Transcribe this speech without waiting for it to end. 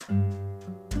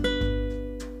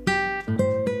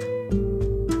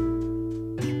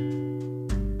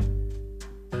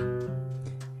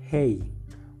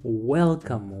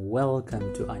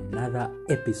Welcome to another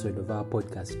episode of our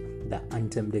podcast, The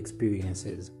Untamed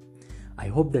Experiences. I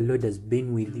hope the Lord has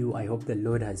been with you. I hope the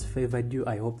Lord has favored you.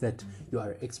 I hope that you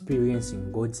are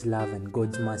experiencing God's love and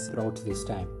God's mercy throughout this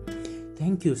time.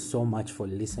 Thank you so much for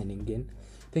listening in.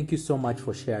 Thank you so much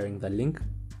for sharing the link.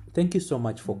 Thank you so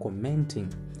much for commenting,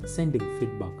 sending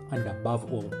feedback, and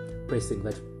above all, pressing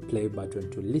that play button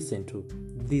to listen to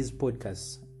these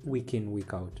podcasts week in,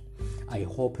 week out. I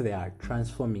hope they are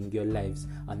transforming your lives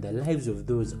and the lives of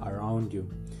those around you.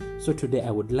 So today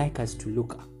I would like us to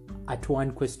look at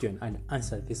one question and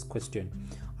answer this question.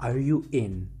 Are you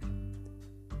in?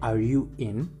 Are you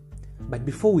in? But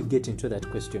before we get into that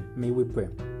question, may we pray.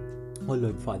 Oh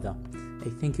Lord Father, I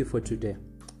thank you for today.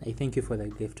 I thank you for the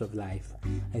gift of life.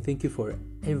 I thank you for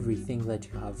everything that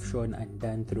you have shown and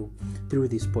done through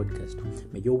this podcast.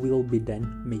 May your will be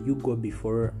done. May you go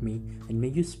before me and may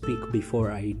you speak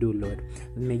before I do, Lord.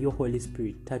 And may your Holy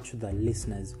Spirit touch the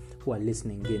listeners who are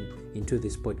listening into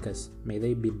this podcast. May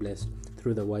they be blessed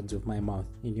through the words of my mouth.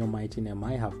 In your mighty name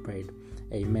I have prayed.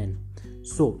 Amen.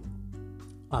 So,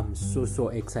 I'm so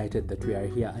excited that we are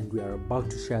here and we are about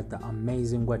to share the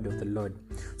amazing word of the Lord.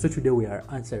 So today we are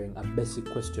answering a basic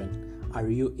question. Are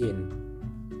you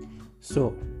in?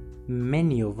 So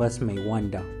many of us may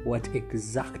wonder what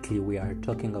exactly we are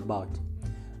talking about.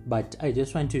 But I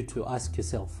just want you to ask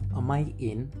yourself, am I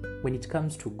in? When it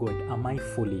comes to God, am I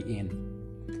fully in?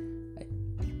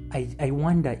 I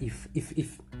wonder if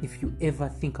you ever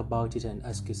think about it and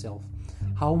ask yourself,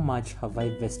 how much have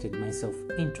I vested myself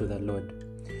into the Lord?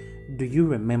 Do you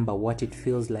remember what it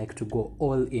feels like to go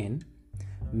all in?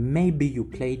 Maybe you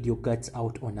played your guts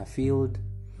out on a field,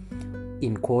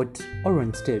 in court, or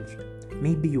on stage.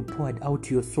 Maybe you poured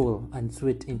out your soul and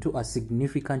sweat into a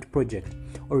significant project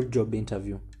or job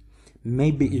interview.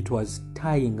 Maybe it was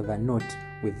tying the knot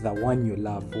with the one you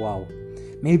love. Wow.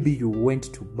 Maybe you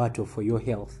went to battle for your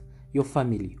health, your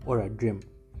family, or a dream.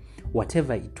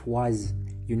 Whatever it was,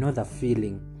 you know the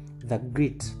feeling, the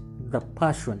grit, the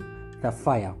passion, the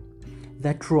fire.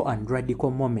 That raw and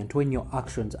radical moment when your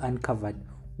actions uncovered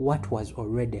what was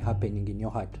already happening in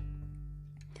your heart.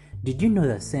 Did you know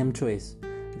the same choice,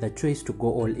 the choice to go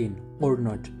all in or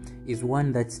not, is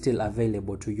one that's still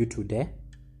available to you today?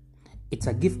 It's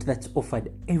a gift that's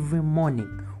offered every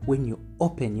morning when you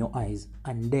open your eyes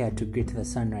and dare to greet the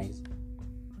sunrise.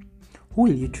 Who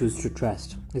will you choose to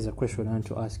trust is a question I want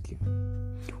to ask you.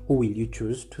 Who will you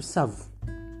choose to serve?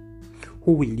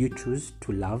 Who will you choose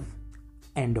to love?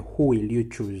 And who will you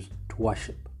choose to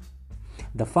worship?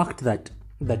 The fact that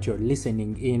you're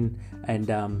listening in and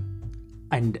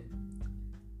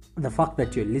the fact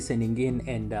that you're listening in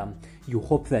and you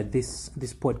hope that this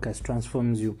podcast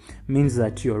transforms you means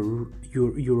that you're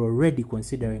already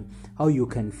considering how you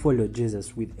can follow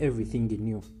Jesus with everything in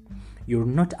you. You're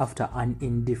not after an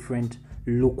indifferent,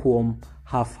 lukewarm,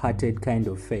 half-hearted kind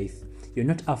of faith. You're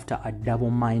not after a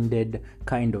double-minded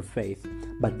kind of faith,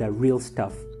 but the real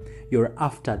stuff. You're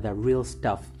after the real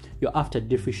stuff. You're after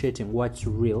differentiating what's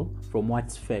real from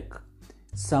what's fake.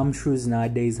 Some shoes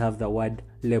nowadays have the word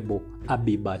label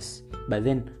Abibas. But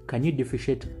then, can you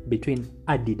differentiate between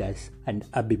Adidas and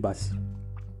Abibas?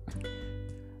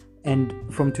 And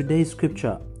from today's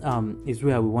scripture is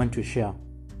where we want to share.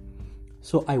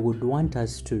 So I would want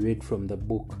us to read from the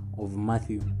book of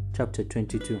Matthew, chapter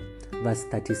 22, verse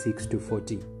 36 to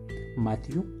 40.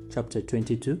 Matthew, chapter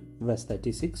 22, verse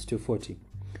 36 to 40.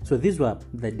 So these were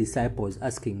the disciples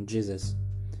asking Jesus,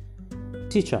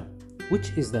 "Teacher,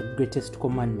 which is the greatest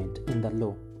commandment in the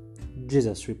law?"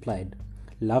 Jesus replied,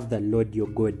 "Love the Lord your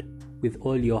God with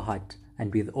all your heart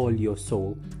and with all your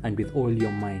soul and with all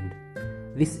your mind.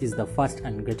 This is the first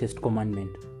and greatest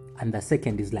commandment, and the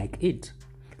second is like it.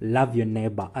 Love your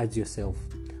neighbor as yourself.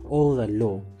 All the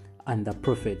law and the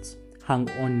prophets hang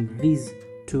on these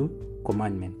two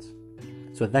commandments."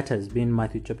 So that has been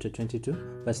Matthew chapter 22,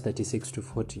 verse 36 to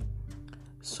 40.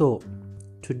 So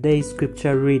today's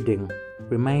scripture reading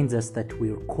reminds us that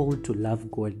we are called to love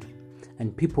God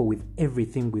and people with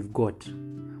everything we've got.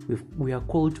 We are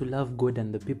called to love God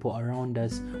and the people around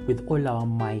us with all our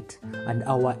might and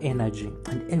our energy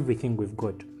and everything we've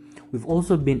got. We've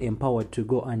also been empowered to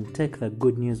go and take the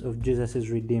good news of Jesus'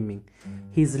 redeeming,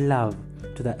 His love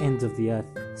to the ends of the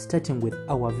earth, starting with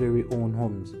our very own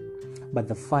homes. But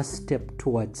the first step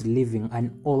towards living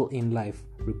an all-in life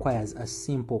requires a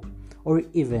simple or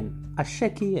even a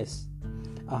shaky yes,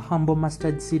 a humble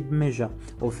mustard seed measure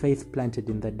of faith planted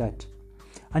in the dirt.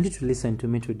 I want you to listen to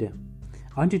me today.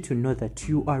 I want you to know that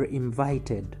you are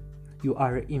invited, you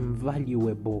are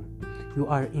invaluable, you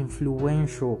are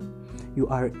influential, you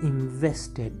are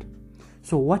invested.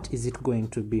 So what is it going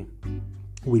to be?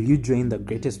 Will you join the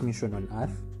greatest mission on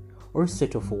earth, or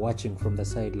settle for watching from the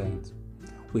sidelines?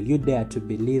 Will you dare to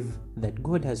believe that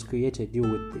God has created you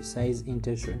with precise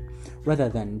intention, rather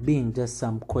than being just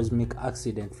some cosmic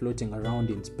accident floating around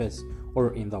in space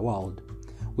or in the world?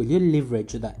 Will you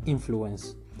leverage the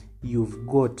influence you've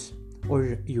got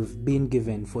or you've been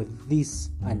given for this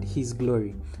and His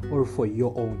glory, or for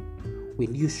your own?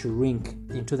 Will you shrink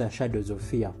into the shadows of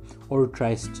fear, or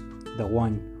trust the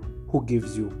one who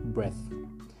gives you breath?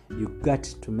 You got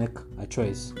to make a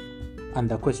choice. And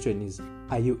the question is,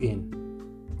 are you in?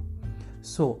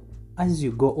 So, as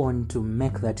you go on to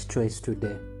make that choice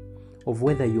today, of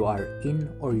whether you are in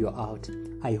or you're out,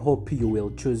 I hope you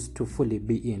will choose to fully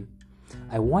be in.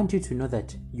 I want you to know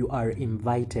that you are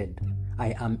invited.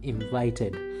 I am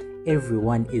invited.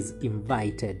 Everyone is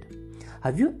invited.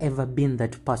 Have you ever been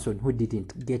that person who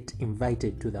didn't get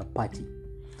invited to the party?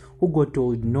 Who got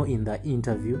told no in the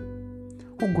interview?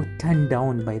 Who got turned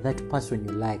down by that person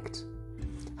you liked?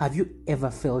 Have you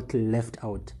ever felt left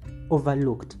out,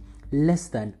 overlooked, less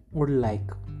than, or like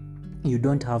you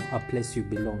don't have a place you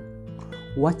belong?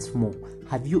 What's more,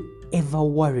 have you ever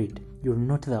worried you're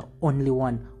not the only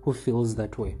one who feels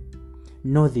that way?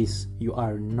 Know this, you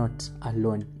are not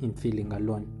alone in feeling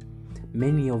alone.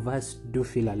 Many of us do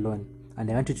feel alone, and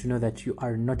I want you to know that you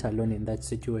are not alone in that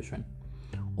situation.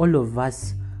 All of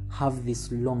us have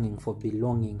this longing for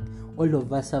belonging. All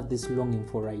of us have this longing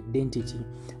for identity.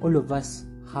 All of us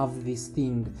have this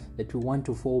thing that we want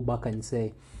to fall back and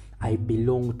say, I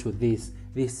belong to this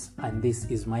and this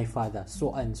is my father,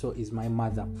 so and so is my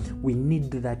mother. We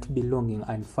need that belonging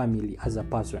and family as a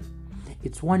person.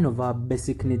 It's one of our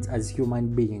basic needs as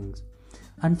human beings.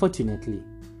 Unfortunately,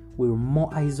 we're more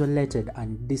isolated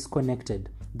and disconnected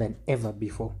than ever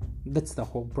before. That's the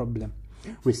whole problem.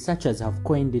 Researchers have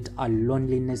coined it a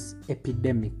loneliness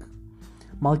epidemic.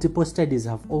 Multiple studies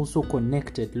have also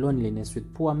connected loneliness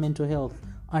with poor mental health,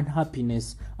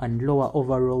 unhappiness, and lower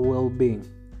overall well-being.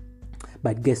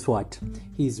 But guess what?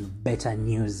 Here's better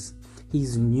news.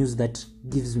 Here's news that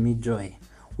gives me joy.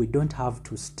 We don't have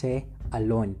to stay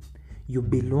alone. You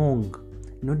belong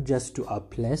not just to a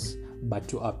place, but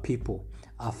to a people,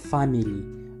 a family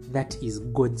that is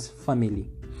God's family,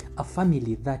 a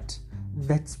family that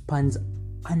spans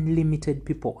unlimited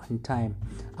people and time,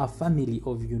 a family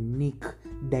of unique,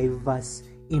 diverse,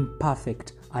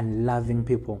 imperfect, and loving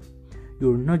people.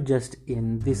 You're not just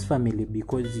in this family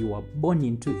because you were born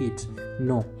into it.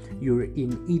 No, you're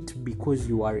in it because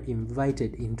you are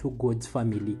invited into God's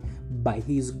family by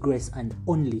His grace and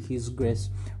only His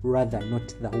grace, rather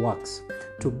not the works.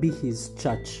 To be His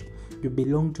church, you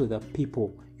belong to the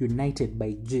people united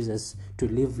by Jesus to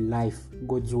live life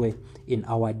God's way in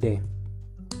our day.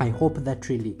 I hope that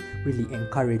really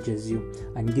encourages you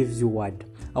and gives you word.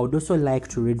 I would also like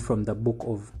to read from the book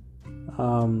of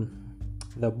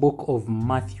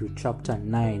Matthew chapter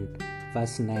 9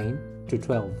 verse 9 to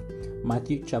 12.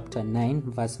 Matthew chapter 9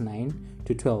 verse 9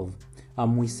 to 12.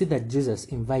 We see that Jesus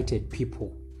invited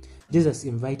people. Jesus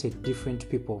invited different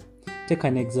people. Take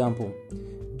an example.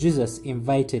 Jesus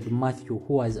invited Matthew,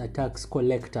 who was a tax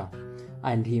collector,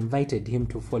 and he invited him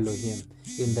to follow him.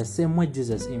 In the same way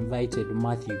Jesus invited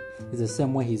Matthew, is the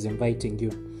same way he's inviting you.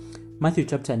 Matthew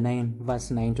chapter 9 verse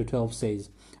 9 to 12 says,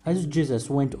 as Jesus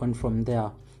went on from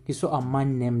there, he saw a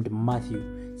man named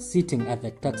Matthew sitting at the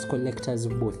tax collector's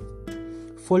booth.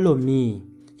 Follow me,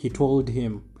 he told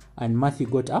him, and Matthew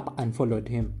got up and followed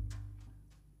him.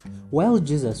 While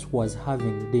Jesus was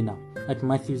having dinner at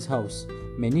Matthew's house,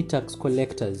 many tax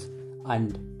collectors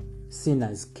and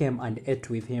sinners came and ate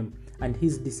with him and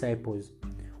his disciples.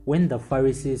 When the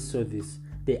Pharisees saw this,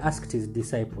 they asked his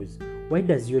disciples, why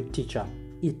does your teacher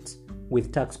eat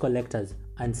with tax collectors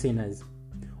and sinners?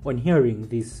 On hearing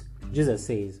this, Jesus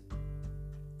says,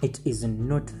 it is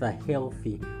not the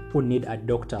healthy who need a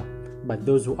doctor, but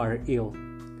those who are ill.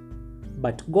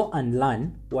 But go and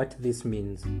learn what this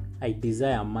means. I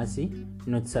desire mercy,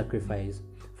 not sacrifice.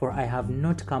 For I have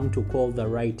not come to call the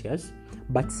righteous,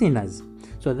 but sinners.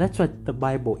 So that's what the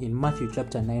Bible in Matthew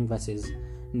chapter 9 verses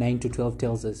 9 to 12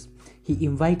 tells us. He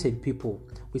invited people.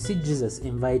 We see Jesus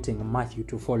inviting Matthew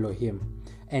to follow him.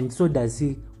 And so does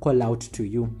he call out to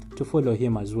you to follow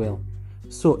him as well.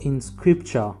 So in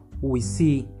scripture, we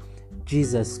see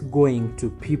Jesus going to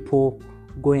people,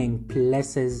 going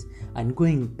places, and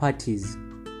going parties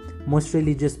most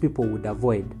religious people would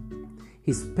avoid.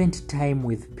 He spent time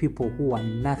with people who were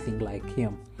nothing like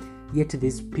him, yet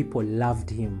these people loved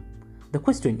him. The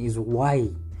question is why?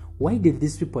 Why did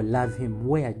these people love him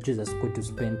where Jesus got to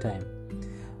spend time?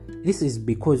 This is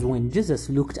because when Jesus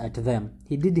looked at them,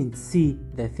 he didn't see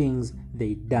the things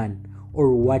they'd done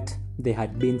or what they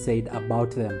had been said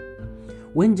about them.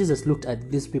 When Jesus looked at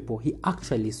these people, he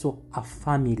actually saw a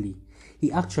family.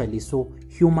 He actually saw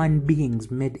human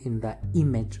beings made in the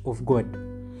image of God.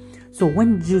 So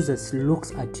when Jesus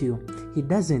looks at you, he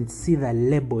doesn't see the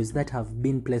labels that have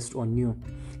been placed on you.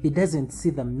 He doesn't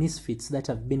see the misfits that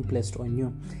have been placed on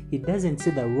you. He doesn't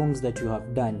see the wrongs that you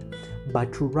have done,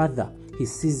 but rather he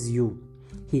sees you.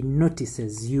 He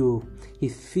notices you. He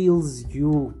feels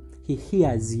you. He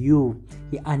hears you.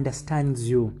 He understands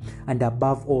you. And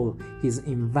above all, he's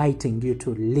inviting you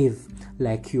to live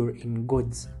like you're in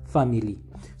God's family.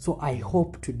 So I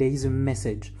hope today's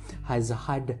message has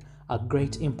had a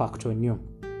great impact on you.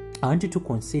 I want you to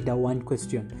consider one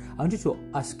question. I want you to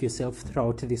ask yourself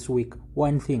throughout this week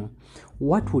one thing.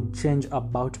 What would change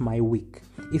about my week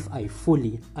if I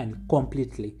fully and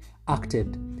completely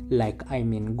acted like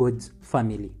I'm in God's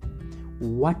family?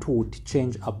 What would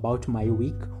change about my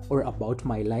week or about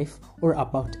my life or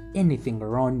about anything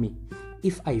around me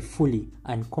if I fully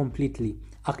and completely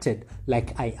acted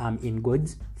like I am in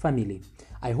God's family?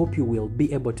 I hope you will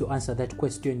be able to answer that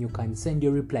question. You can send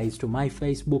your replies to my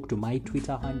Facebook, to my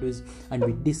Twitter handles, and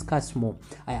we discuss more.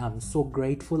 I am so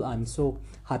grateful. I'm so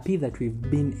happy that we've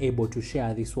been able to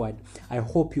share this word. I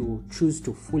hope you will choose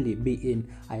to fully be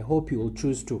in. I hope you will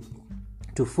choose to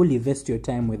fully invest your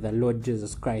time with the Lord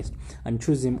Jesus Christ and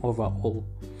choose him over all.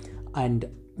 And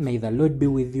may the Lord be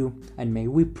with you, and may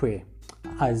we pray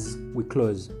as we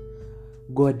close.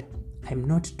 God, I'm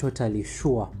not totally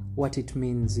sure what it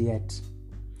means yet,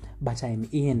 but I'm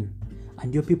in,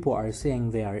 and your people are saying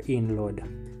they are in, Lord.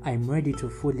 I'm ready to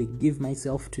fully give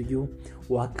myself to you.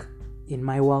 Work in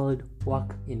my world,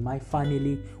 work in my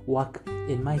family, work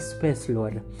in my space,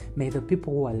 Lord. May the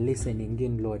people who are listening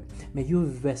in, Lord, may you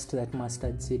invest that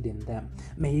mustard seed in them.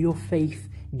 May your faith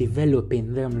develop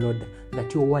in them, Lord,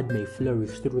 that your word may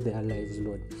flourish through their lives,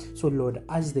 Lord. So, Lord,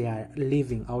 as they are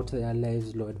living out their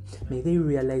lives, Lord, may they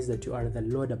realize that you are the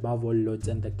Lord above all lords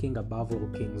and the King above all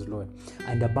kings, Lord.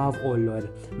 And above all, Lord,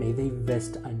 may they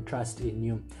invest and trust in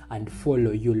you and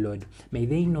follow you, Lord. May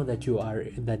they know that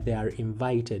they are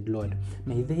invited, Lord.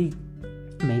 May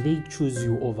they choose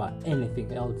you over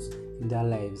anything else in their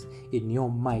lives. In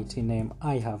your mighty name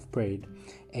I have prayed.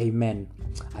 Amen.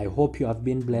 I hope you have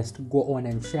been blessed. Go on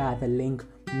and share the link.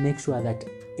 Make sure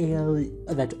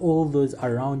that all those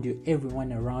around you,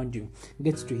 everyone around you,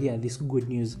 gets to hear this good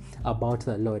news about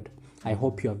the Lord. I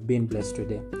hope you have been blessed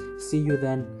today. See you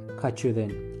then. Catch you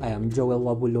then. I am Joel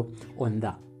Wabulo on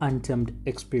the Untamed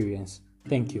Experience.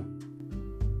 Thank you.